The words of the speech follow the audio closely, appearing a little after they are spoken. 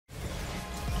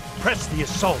Press the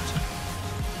assault.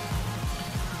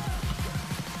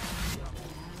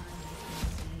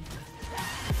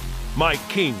 My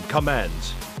king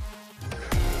commands.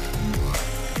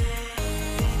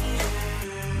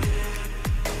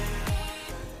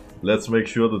 Let's make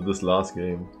sure that this last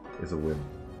game is a win.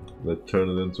 Let's turn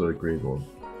it into a great one.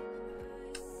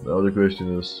 Now the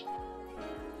question is,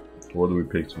 what do we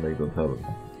pick to make that happen?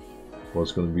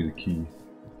 What's going to be the key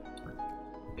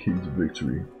to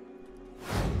victory?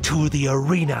 To the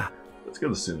arena. Let's get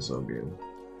a Xin Zhao game.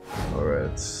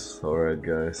 Alright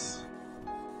guys.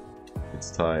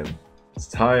 It's time. It's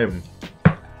time!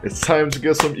 It's time to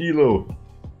get some elo!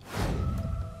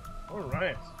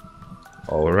 Alright.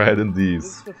 Alright indeed.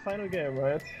 This is the final game,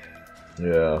 right?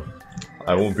 Yeah.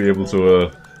 I won't be able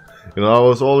to, you know, I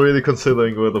was already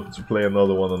considering whether to play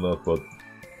another one or not, but,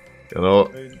 you know,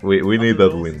 we need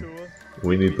that win.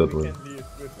 We need that win.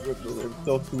 With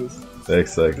those tools.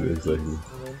 Exactly.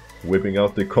 Whipping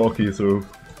out the corky to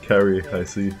carry, I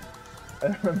see.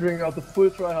 I'm bringing out the full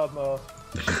tryhard now.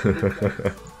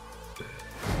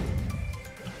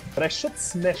 But I should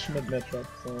smash mid-matchup,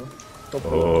 so...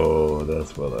 Oh,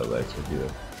 that's what I like to hear.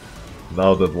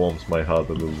 Now that warms my heart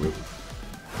a little bit.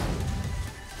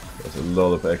 There's a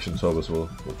lot of action top as well.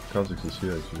 Oh, Kha'Zix is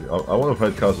here actually. I want to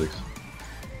fight Kha'Zix.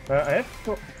 I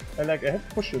have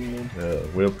push in me. Yeah,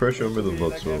 we have pressure middle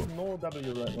bot, I so... have no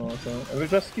W right now, so I will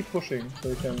just keep pushing, so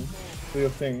you can do your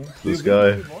thing. This do you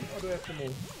guy... want, or do I have to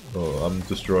move? Oh, I'm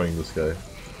destroying this guy.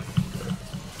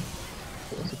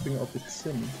 I also bring out the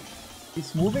Xin.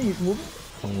 He's moving.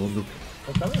 Oh, look.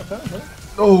 Oh, coming.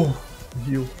 Oh!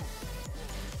 Heal.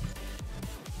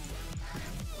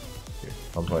 Okay,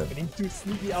 I'm fine. Getting too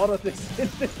sneaky out of this.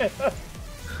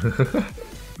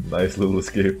 Nice little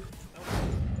escape.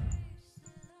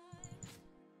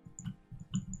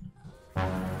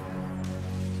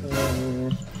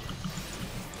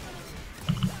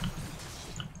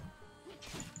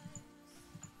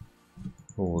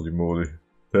 Holy moly.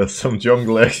 There's some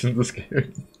jungle action in this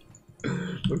game.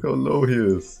 Look how low he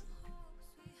is.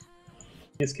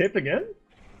 He escaped again?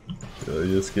 Yeah,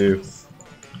 he escaped.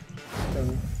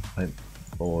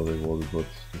 Oh, they walled it, but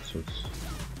it sucks.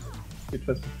 He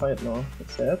tries to fight now.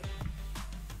 That's sad.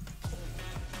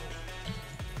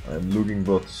 I'm looking,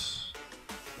 but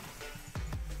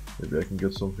maybe I can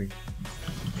get something.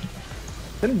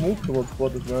 Can move towards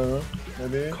bot as well, huh?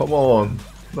 Maybe. Come on,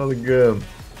 not again,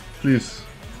 please.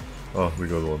 Oh, we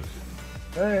got one.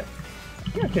 Yeah,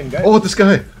 I can guide. Oh, this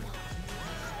guy!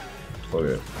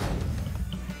 Okay.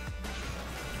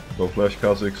 Go flash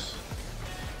Kha'Zix.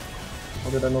 How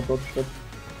did I not dodge that?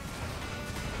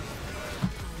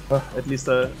 Ah, at least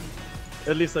I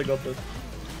got this.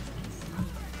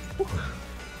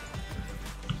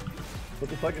 What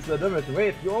the fuck is that damage?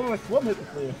 Wait, you almost one hit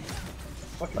me.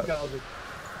 Fucking Kha'Zix.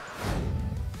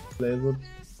 Lasered.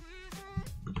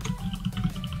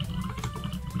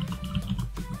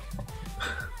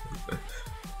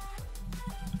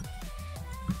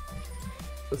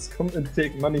 Just come and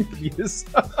take money, please.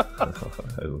 I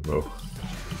don't know.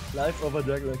 Life over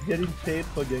juggler, getting paid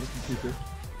for ganking people.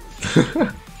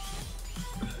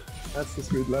 That's the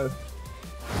sweet life.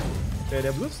 Okay,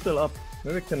 their blue's still up.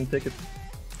 Maybe we can take it.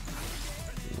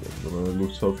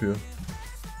 Looks up here.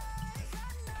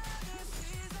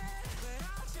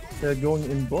 They're going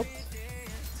in bot.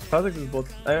 Kha'Zix is bot.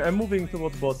 I'm moving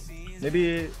towards bot.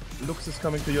 Maybe Lux is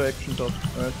coming to your action top.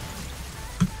 Alright.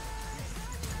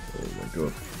 Oh my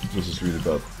god, this is really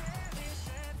bad.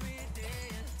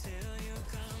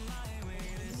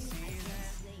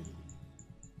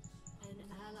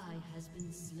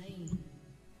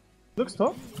 Lux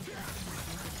top?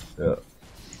 Yeah,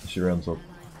 she runs up.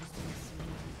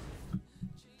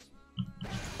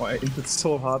 Oh, I input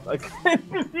so hard. I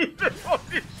can't believe it.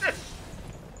 Holy shit.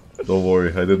 Don't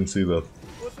worry, I didn't see that.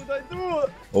 What did I do?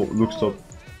 Oh, Lux top.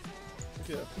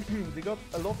 Okay, we got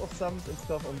a lot of sums and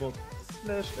stuff on board.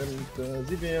 Splash and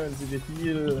Zivir and Zivir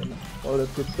heal and all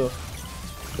that good stuff.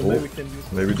 So maybe we can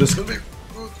use maybe this can be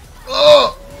good.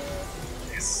 Oh!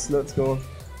 Yes, let's go.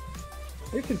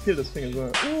 We can kill this thing as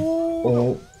well. Ooh.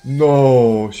 Oh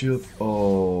no, she has,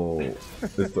 oh,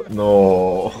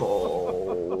 no,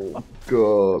 oh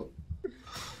god.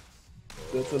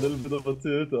 That's a little bit of a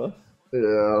tilt, huh?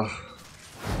 Yeah.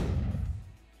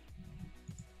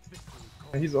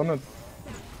 He's on it.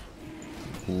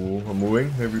 Ooh, I'm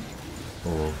moving, maybe.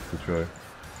 Oh, good try.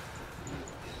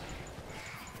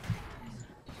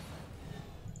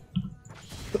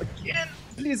 Again!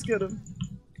 Please get him!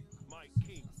 My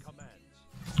king commands.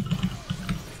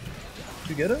 Did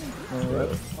you get him? Alright.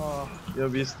 Yeah. Oh, yeah,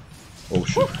 beast. Oh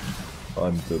shit.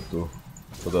 I'm dead though.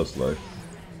 But that's life.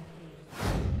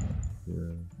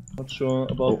 Yeah. Not sure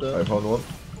about that. I found one.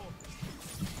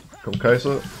 Come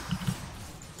Kaiser.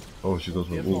 Oh, she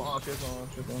doesn't move.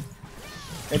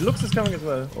 And Lux is coming as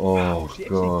well. Oh She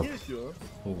god. actually killed you.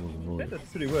 Holy moly. That's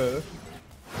pretty well.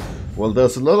 Well,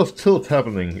 there's a lot of tilt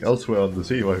happening elsewhere on the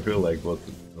team, I feel like, but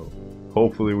you know,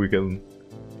 hopefully we can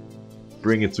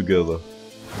bring it together.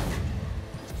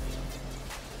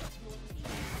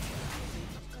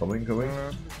 Coming.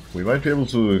 We might be able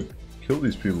to kill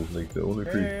these people, like the only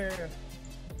three.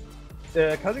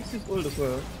 Kha'Zix used ult as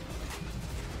well.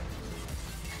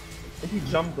 And he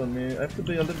jumped on me. I have to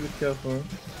be a little bit careful.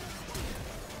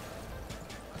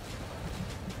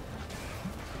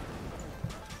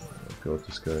 Oh god,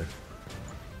 this guy.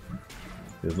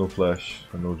 He has no flash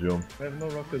and no jump. I have no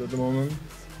rocket at the moment.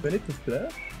 Do I need to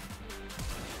flash?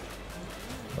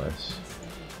 Nice.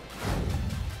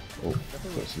 Oh,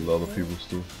 there's a lot of people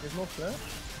still. There's no flash?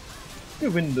 We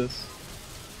win this.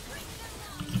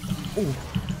 Oh.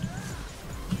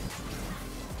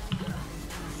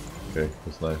 Okay,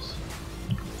 that's nice.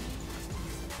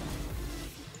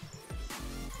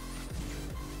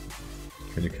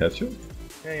 Can you catch him?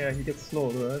 Yeah, he gets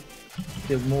slowed, right?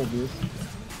 He has more boost.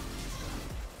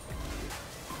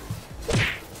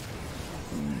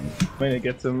 I mean, I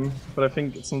get him, but I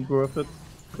think it's not worth it,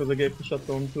 because I gave the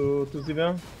shutdown to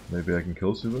Zivia. Maybe I can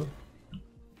kill Siva?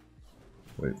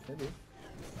 Wait. Maybe.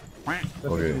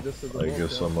 Okay, I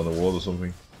guess I'm on the wall or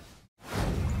something.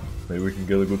 Maybe we can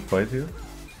get a good fight here?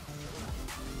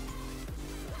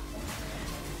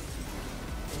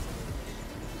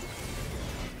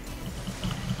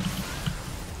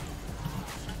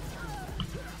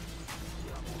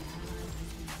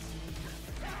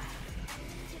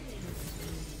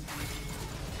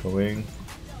 Coming.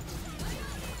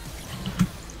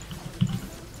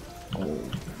 Oh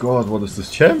god, what is this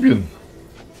champion?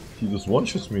 He just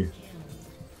one-shots me.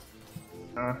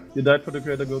 Ah, you died for the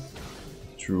greater good.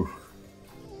 True.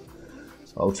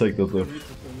 I'll take that though.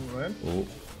 Right? Oh.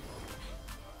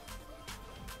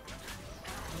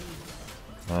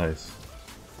 Nice.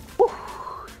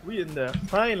 We in there,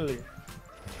 finally!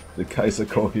 The Kaiser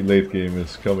Corki late game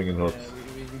is coming in hot.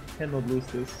 We cannot lose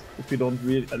this if we don't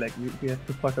really like. We have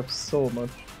to fuck up so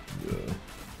much. Yeah.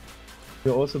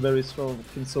 We're also very strong. We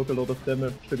can soak a lot of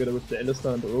damage together with the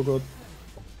Alistar and the Urgot.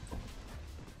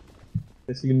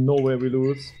 Basically, nowhere we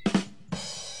lose.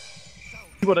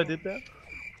 See what I did there?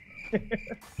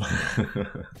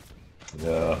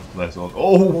 Yeah, nice one.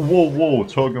 Oh, whoa!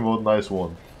 Talking about nice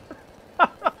one.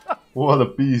 What a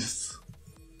beast!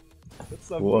 That's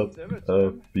some What good damage, a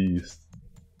man. beast!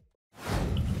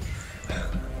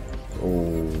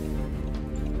 Oh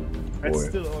It's boy!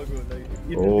 still all good. Like,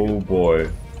 even Oh because- boy!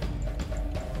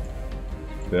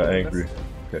 They're angry.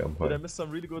 Okay, I'm Did I fine. miss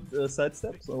some really good side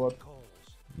steps or what?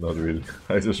 Not really.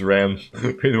 I just ran,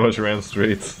 pretty much ran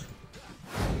straight.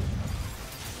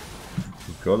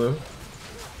 Got her.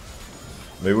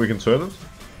 Maybe we can turn it?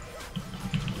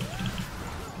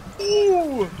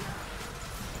 Ooh!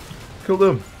 Kill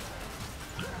them!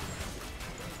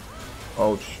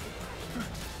 Ouch.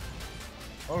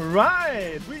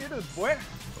 Alright! We did it, boy!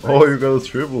 Oh, you got a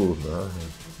triple! Nice.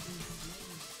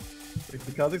 Like,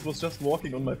 the Kha'Zix was just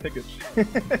walking on my package.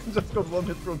 Just got one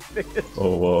hit from package.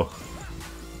 Oh wow.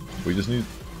 We just need...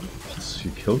 What?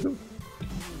 You killed him?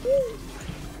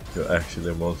 You're actually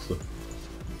a monster.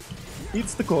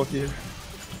 Eats the corky.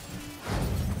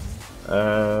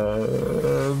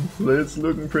 And it's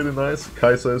looking pretty nice.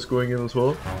 Kaiser is going in as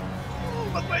well.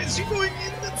 But why is she going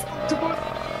in? That's not too good.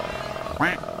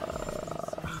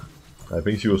 I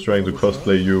think she was trying to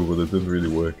cosplay you, but it didn't really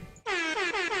work.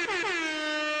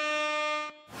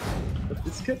 But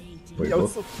this kid, Wait, he what?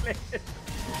 also played.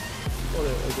 Oh,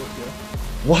 yeah, I got there.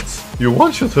 What? You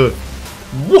one-shot her?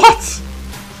 What? It's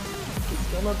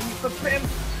gonna be the pen.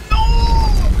 No!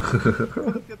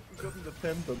 Gotten the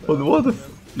pen, But what if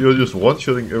you're just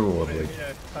one-shotting everyone? Like,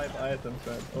 Yeah, 5 items,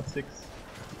 right? Or 6.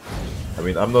 I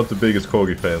mean, I'm not the biggest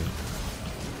Corgi fan.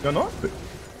 You're not?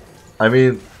 I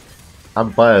mean, I'm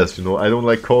biased, you know. I don't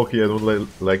like Corgi, I don't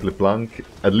like LeBlanc.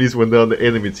 At least when they're on the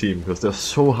enemy team, because they're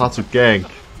so hard to gank.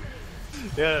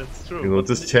 Yeah, it's true. You know, But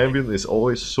this champion is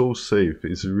always so safe.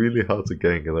 It's really hard to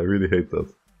gank, and I really hate that.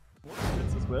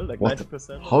 It's as well, like What?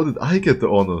 90%. How did I get the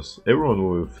honors? Everyone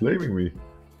were flaming me.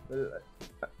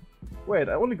 Wait,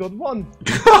 I only got one.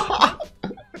 Maybe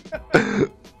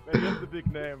you have the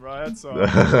big name, right? So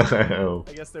I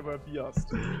guess they were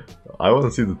biased. I want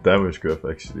to see the damage graph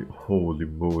actually. Holy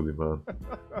moly, man.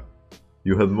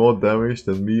 You had more damage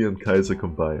than me and Kaiser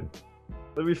combined.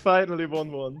 But we finally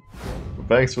won one.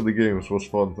 Thanks for the games, it was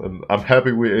fun. And I'm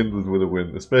happy we ended with a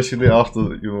win. Especially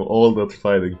after, you know, all that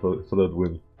fighting for that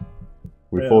win.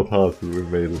 We Yeah. fought hard, we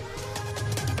made it.